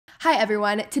Hi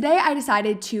everyone, today I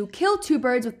decided to kill two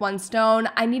birds with one stone.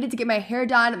 I needed to get my hair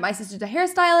done. My sister's a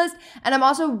hairstylist, and I'm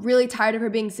also really tired of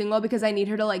her being single because I need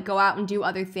her to like go out and do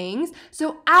other things.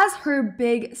 So as her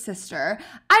big sister,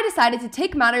 I decided to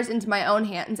take matters into my own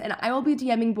hands, and I will be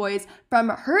DMing boys from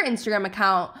her Instagram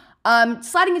account.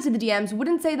 Sliding into the DMs.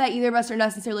 Wouldn't say that either of us are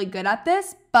necessarily good at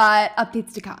this, but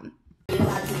updates to come.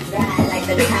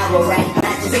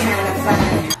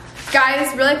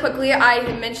 Guys, really quickly, I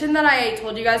mentioned that I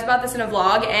told you guys about this in a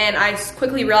vlog, and I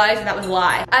quickly realized that was a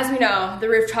lie. As we know, the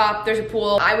rooftop, there's a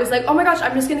pool. I was like, oh my gosh,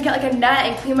 I'm just gonna get like a net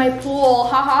and clean my pool,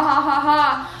 ha ha ha ha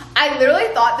ha. I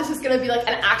literally thought this was gonna be like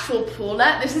an actual pool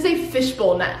net. This is a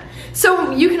fishbowl net.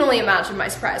 So you can only imagine my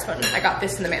surprise when I got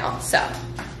this in the mail, so.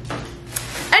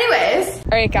 Anyways.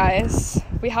 All right, guys,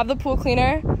 we have the pool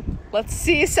cleaner. Let's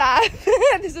see, Seth.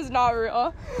 This is not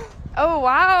real. Oh,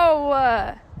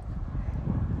 wow.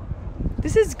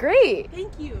 This is great.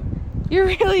 Thank you. You're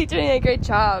really doing a great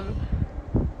job.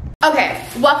 Okay,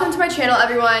 welcome to my channel,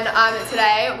 everyone.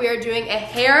 Today we are doing a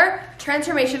hair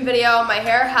transformation video. My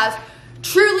hair has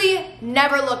truly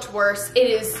never looked worse.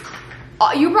 It is,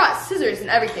 you brought scissors and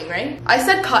everything, right? I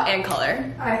said cut and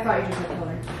color. I thought you just said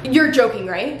color. You're joking,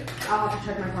 right? I'll have to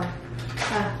check my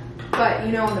car. But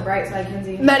you know, on the bright side,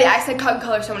 Kenzie. Maddie, I said cut and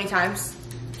color so many times.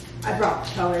 I brought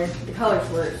color. The color's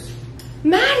worse.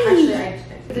 Maddie! Actually,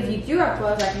 if you do have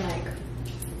clothes, I can like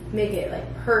make it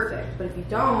like perfect. But if you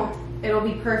don't, it'll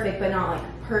be perfect, but not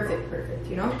like perfect,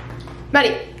 you know?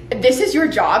 Maddie, this is your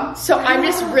job, so I'm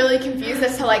just really confused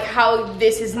as to like how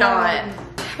this is not.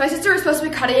 My sister was supposed to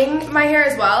be cutting my hair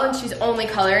as well, and she's only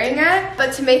coloring it.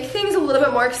 But to make things a little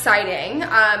bit more exciting,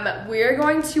 we're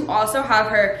going to also have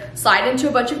her slide into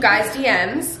a bunch of guys'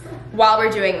 DMs while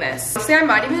we're doing this. Honestly, I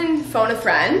might even phone a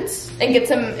friend and get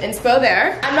some inspo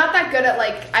there. I'm not that good at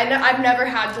like, I've never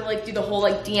had to like do the whole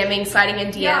like DMing, sliding in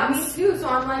DMs. Yeah, me too, so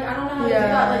I'm like, I don't know how to do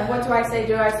that. Like, what do I say?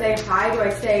 Do I say hi? Do I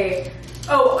say,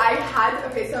 oh,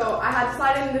 okay, so I had to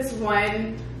slide in this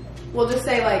one, we'll just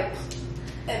say like,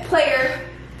 player,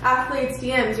 athletes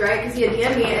DMs, right? Because he had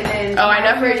DM'd me and then. Oh, I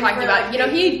know who you're talking about. You know,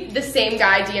 the same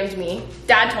guy DM'd me.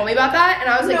 Dad told me about that, and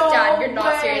I was like, Dad, you're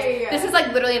not serious. This is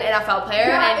like literally an NFL player,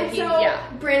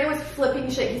 and Brandon was flipping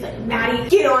shit. He's like, Maddie,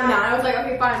 get on that. I was like,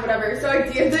 okay, fine, whatever. So I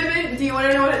DM'd him, and do you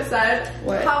want to know what it said?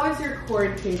 What? How is your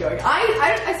quarantine going?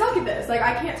 I suck at this. Like,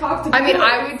 I can't talk to people. I mean,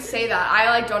 I would say that. I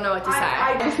like don't know what to say.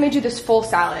 I just made you this full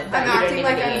salad that you didn't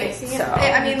even I'm eat, mixing it. so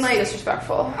I mean, like,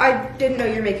 disrespectful. I didn't know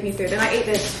you were making me food, and I ate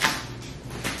this.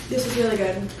 This is really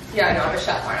good. Yeah, I know, I'm a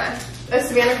chef, aren't I?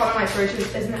 Savannah called my story,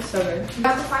 isn't it so good? I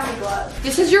have to find my glove.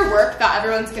 This is your work that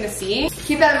everyone's gonna see.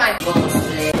 Keep that in mind.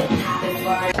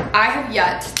 I have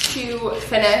yet to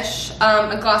finish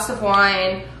a glass of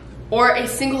wine or a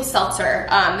single seltzer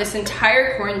this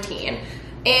entire quarantine.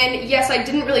 And yes, I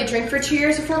didn't really drink for 2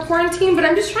 years before quarantine, but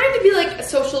I'm just trying to be like a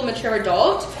social, mature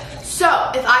adult. So,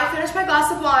 if I finish my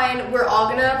glass of wine, we're all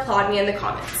gonna applaud me in the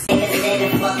comments.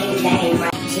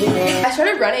 I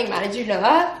started running, Matt, did you know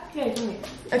that? Yeah, you did.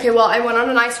 Okay, well, I went on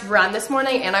a nice run this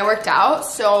morning and I worked out,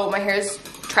 so my hair's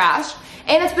trash.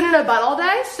 And it's been in a bun all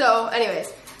day, so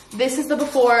anyways, this is the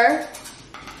before.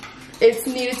 It's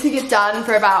needed to get done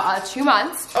for about 2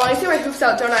 months. Oh, I see my hoops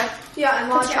out, don't I? Yeah,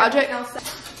 I'm on tragic.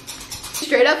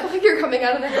 Straight up like you're coming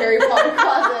out of the Harry Potter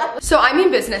closet. So I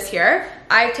mean business here.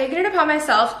 I've taken it upon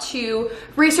myself to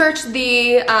research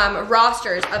the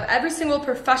rosters of every single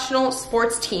professional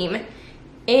sports team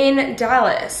in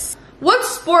Dallas. What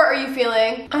sport are you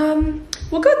feeling?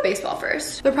 We'll go with baseball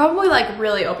first. They're probably like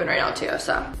really open right now too,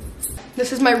 so.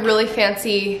 This is my really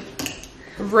fancy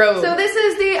robe. So this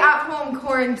is the at-home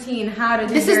quarantine how to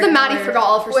do This is the Maddie forgot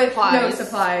all of her supplies. No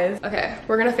supplies. Okay,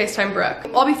 we're gonna FaceTime Brooke.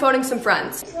 I'll be phoning some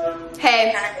friends.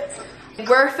 Hey,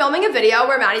 we're filming a video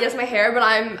where Maddie does my hair, but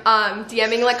I'm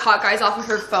DMing like hot guys off of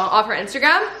her phone, off her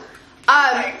Instagram.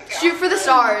 Shoot for the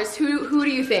stars. Who do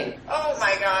you think? Oh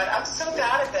my god, I'm so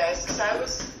bad at this because I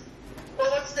was. Well,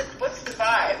 what's the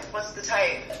vibe? What's the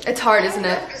type? It's hard, isn't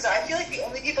it? Because I feel like the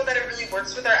only people that it really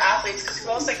works with are athletes. Because who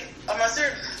else, like, unless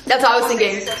they're. That's what I was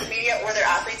thinking. Social media or they're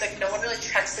athletes, like no one really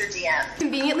checks their DM.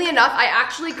 Conveniently enough, I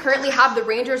actually currently have the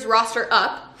Rangers roster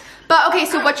up. But okay,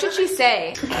 so what should she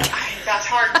say? That's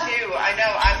hard too. I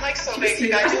know. I'm like so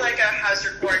basic. I do like a how's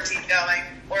your quarantine going,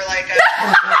 or like a.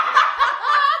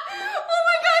 Oh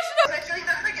my gosh, no. I feel like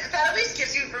that at least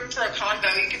gives you room for a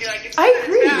convo. You could be like, it's I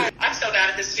agree. Bad. I'm so bad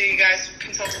at this too. You guys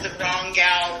consulted the wrong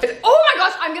gal. Oh my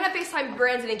gosh, I'm gonna FaceTime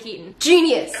Brandon and Keaton.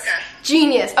 Genius. Okay.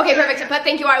 Genius. Okay, perfect. But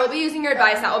thank you. I will be using your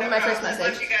advice. That will be my first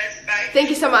message. Love you guys. Bye. Thank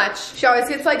you so much. She always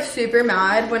gets like super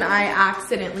mad when I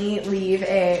accidentally leave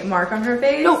a mark on her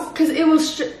face. No, because it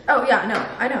was. Oh yeah, no,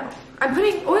 I know. I'm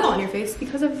putting oil on your face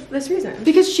because of this reason.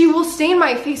 Because she will stain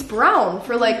my face brown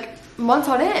for like months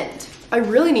on end. I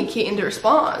really need Keaton to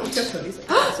respond.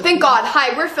 Thank God.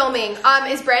 Hi, we're filming.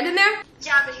 Is Brandon there?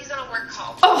 Yeah, but he's on a work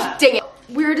call. Oh, dang it.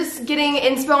 We're just getting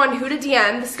inspo on who to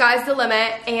DM, the sky's the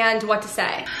limit, and what to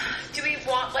say. Do we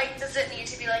want, like, does it need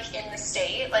to be, like, in the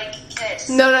state? Like, can it just...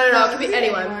 No, it could be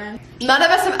anyone. None of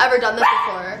us have ever done this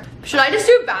before. Should I just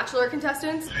do Bachelor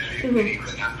contestants? Like,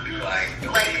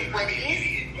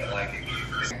 Winnie?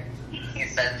 He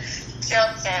said,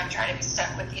 don't say I'm trying to be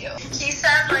stuck with you. He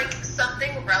said, like,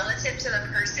 something relative to the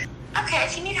person. Okay,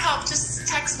 if you need help, just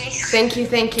text me. Thank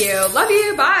you. Love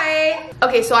you, bye.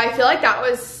 Okay, so I feel like that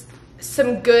was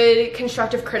some good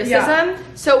constructive criticism. Yeah.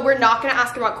 So we're not gonna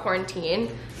ask about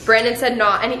quarantine. Brandon said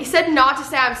not, and he said not to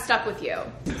say I'm stuck with you.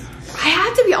 I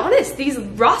have to be honest, these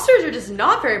rosters are just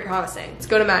not very promising. Let's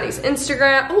go to Maddie's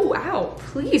Instagram. Oh, ow,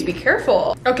 please be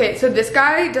careful. Okay, so this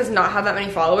guy does not have that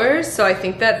many followers, so I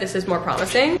think that this is more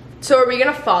promising. So are we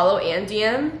gonna follow and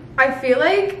DM? I feel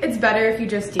like it's better if you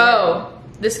just DM. Oh,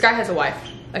 this guy has a wife.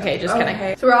 Okay, just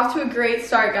kidding. So we're off to a great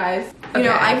start, guys. You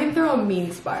know, I can throw a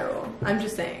mean spiral. I'm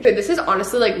just saying. Okay, this is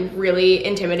honestly like really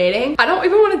intimidating. I don't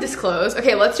even want to disclose.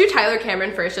 Okay, let's do Tyler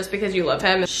Cameron first just because you love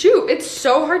him. Shoot, it's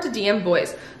so hard to DM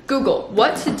boys. Google,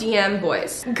 what to DM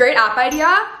boys. Great app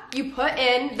idea. You put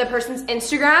in the person's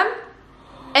Instagram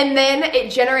and then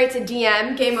it generates a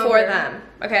DM for them,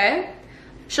 okay?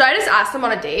 Should I just ask them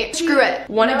on a date? Screw it.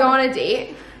 Want to go on a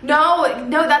date? No,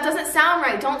 that doesn't sound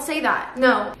right. Don't say that.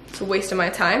 No. It's a waste of my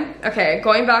time. Okay,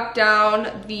 going back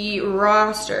down the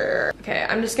roster. Okay,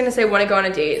 I'm just gonna say want to go on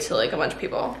a date to like a bunch of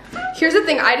people. Here's the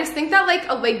thing, I just think that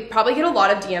like probably get a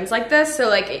lot of DMs like this, so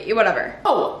like whatever.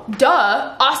 Oh,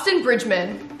 duh, Austin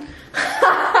Bridgman.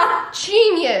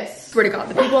 Genius. Swear to God,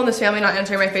 the people in this family not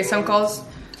answering my FaceTime calls.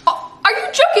 Oh, are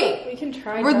you joking? We can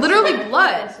try. We're literally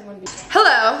blood.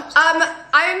 Hello,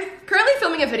 I'm currently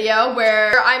filming a video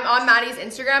where I'm on Maddie's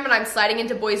Instagram and I'm sliding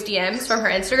into boys' DMs from her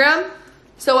Instagram.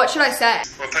 So what should I say?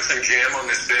 We'll put some jam on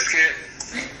this biscuit.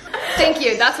 Thank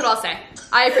you, that's what I'll say.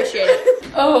 I appreciate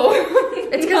it. Oh.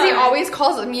 It's because he always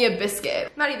calls me a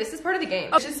biscuit. Maddie, this is part of the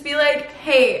game. Just be like,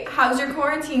 hey, how's your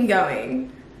quarantine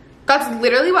going? That's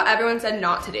literally what everyone said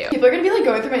not to do. People are gonna be like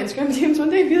going through my Instagram DMs one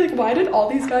day and be like, why did all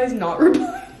these guys not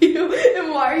reply to you?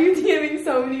 And why are you DMing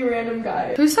so many random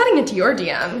guys? Who's sliding into your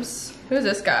DMs? Who's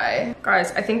this guy?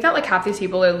 Guys, I think that like half these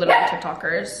people are literally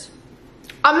TikTokers.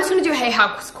 I'm just gonna do, hey,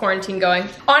 how's quarantine going?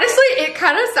 Honestly, it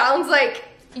kind of sounds like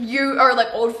you are like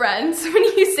old friends when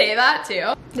you say that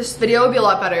too. This video would be a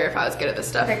lot better if I was good at this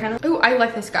stuff. Oh, I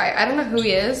like this guy. I don't know who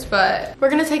he is, but we're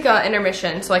gonna take an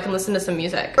intermission so I can listen to some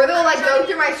music. Or they'll like go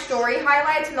through my story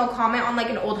highlights and they'll comment on like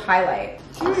an old highlight.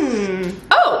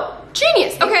 Oh,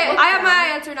 genius. Okay, I have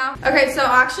my answer now. Okay, so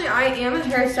actually I am a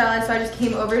hairstylist, so I just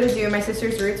came over to do my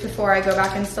sister's roots before I go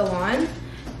back in salon.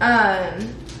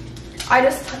 I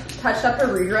just touched up her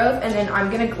regrowth and then I'm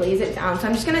gonna glaze it down. So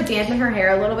I'm just gonna dampen her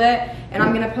hair a little bit and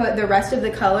I'm gonna put the rest of the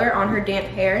color on her damp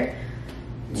hair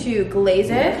to glaze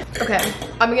it. Okay,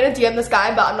 I'm gonna DM this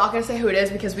guy, but I'm not gonna say who it is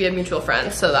because we have mutual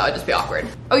friends, so that would just be awkward.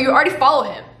 Oh, you already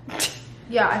follow him.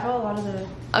 Yeah, I follow a lot of the...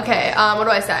 Okay, what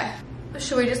do I say?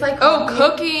 Should we just like... Oh,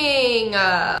 cooking.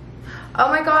 Oh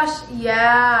my gosh,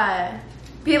 yeah.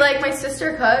 Be like, my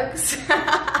sister cooks.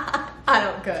 I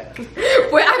don't cook.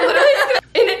 Wait, I'm literally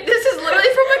this is literally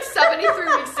from like 73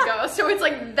 weeks ago, so it's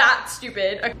like that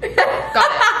stupid. Okay.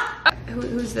 Got it.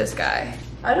 Who's this guy?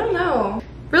 I don't know.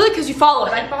 Really? Because you follow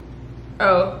him.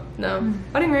 Oh, no.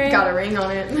 Wedding ring. Got a ring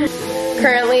on it.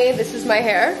 Currently, this is my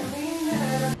hair.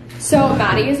 So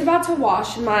Maddie is about to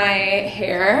wash my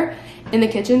hair in the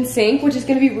kitchen sink, which is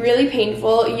gonna be really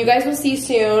painful. You guys will see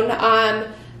soon.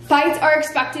 Fights are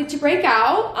expected to break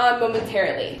out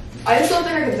momentarily. I just don't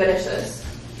think I can finish this.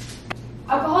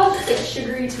 Alcohol is like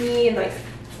sugary to me and like...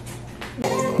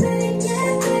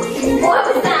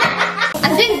 What was that?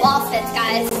 I'm doing wall sits,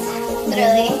 guys.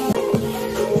 Literally.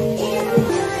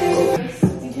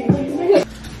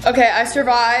 Okay, I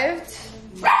survived.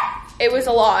 It was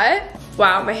a lot.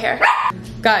 Wow, my hair.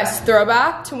 Guys,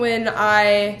 throwback to when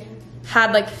I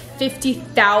had like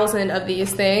 50,000 of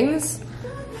these things.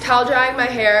 Towel drying my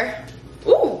hair.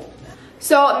 Ooh.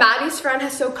 So Maddie's friend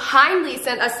has so kindly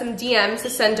sent us some DMs to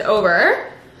send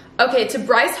over. Okay, to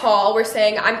Bryce Hall, we're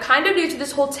saying, I'm kind of new to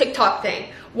this whole TikTok thing.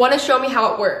 Want to show me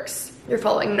how it works? You're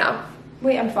following him now.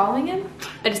 Wait, I'm following him?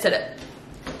 I just did it.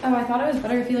 Oh, I thought it was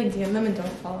better if you like DM them and don't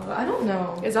follow. I don't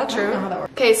know. Is that true? I don't know how that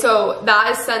works. Okay, so that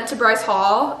is sent to Bryce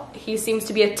Hall. He seems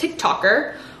to be a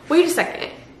TikToker. Wait a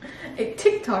second. A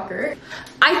TikToker?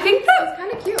 I think That's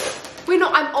kind of cute. Wait, no,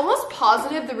 I'm almost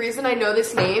positive the reason I know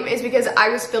this name is because I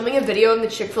was filming a video in the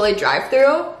Chick-fil-A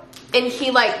drive-thru and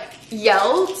he like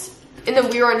yelled, and then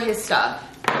we were on his stuff.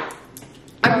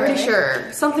 I'm pretty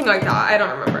sure. Something like that. I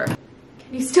don't remember. Can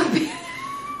you still be?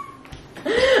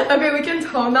 Okay, we can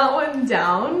tone that one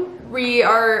down. We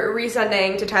are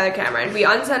resending to Tyler Cameron. We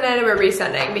unsent it and we're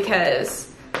resending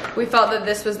because we felt that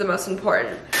this was the most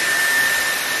important.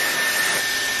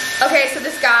 Okay, so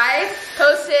this guy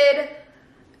posted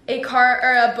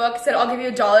a book, said I'll give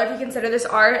you $1 if you consider this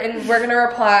art, and we're gonna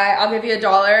reply, I'll give you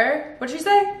 $1. What'd you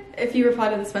say? If you reply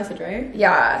to this message, right?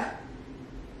 Yeah.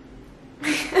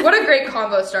 What a great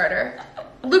combo starter.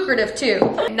 Lucrative too.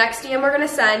 Next DM we're gonna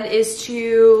send is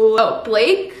to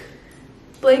Blake.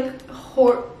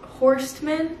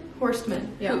 Horstman,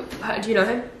 yeah. Do you know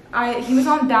him? He was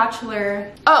on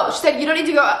Bachelor. Oh, she said you don't need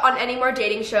to go on any more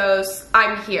dating shows.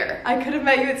 I'm here. I could have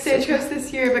met you at Stagecoach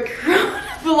this year, but Corona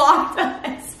blocked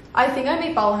us. I think I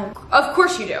may follow him. Of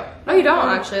course you do. No, you don't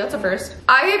actually. That's a first.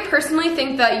 I personally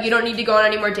think that you don't need to go on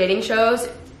any more dating shows.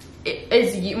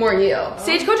 It's more you.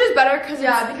 Stagecoach is better because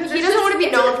he doesn't want to be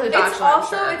known for the Bachelor. It's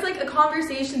also it's like a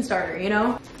conversation starter, you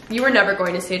know. You were never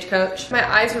going to Stagecoach. My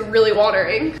eyes were really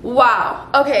watering. Wow.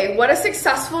 Okay, what a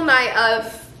successful night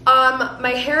of.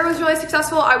 My hair was really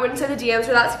successful. I wouldn't say the DMs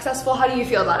were that successful. How do you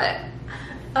feel about it?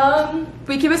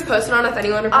 We keep us posted on if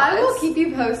anyone replies. I will keep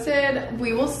you posted.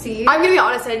 We will see. I'm gonna be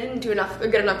honest, I didn't do a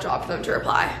good enough job for them to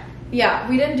reply. Yeah,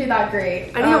 we didn't do that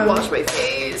great. I need to wash my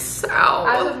face. Ow.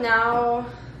 As of now,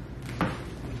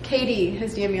 Katie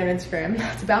has DM'd me on Instagram.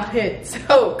 That's about it. So.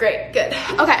 Oh, great, good.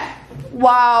 Okay.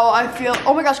 Wow, I feel,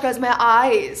 oh my gosh, guys, my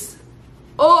eyes.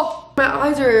 Oh, my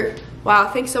eyes are, wow,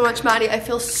 thanks so much, Maddie. I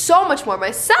feel so much more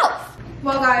myself.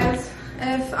 Well, guys,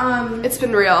 if it's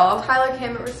been real. Tyler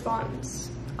Cameron responds,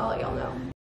 I'll let y'all know.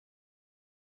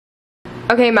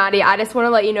 Okay, Maddie, I just want to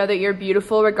let you know that you're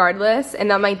beautiful regardless and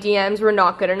that my DMs were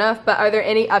not good enough, but are there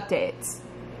any updates?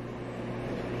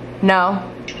 No?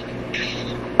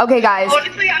 Okay, guys.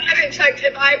 Honestly, I haven't checked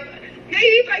it. Maybe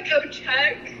if I go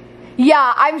check.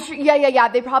 Yeah, I'm sure. Yeah.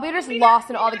 They probably are just lost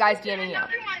in all the guys DMing you.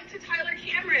 Another one to Tyler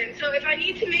Cameron. So if I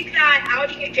need to make that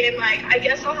outing again, like, I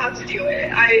guess I'll have to do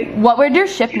it. What would your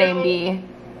ship name be?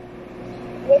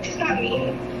 What does that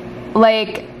mean?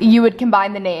 Like, you would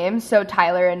combine the names, so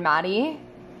Tyler and Maddie.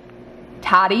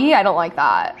 Tatty? I don't like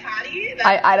that. Tatty?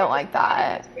 I don't like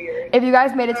that. If you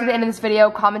guys made it to the end of this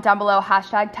video, comment down below,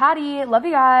 #Tatty. Love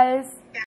you guys.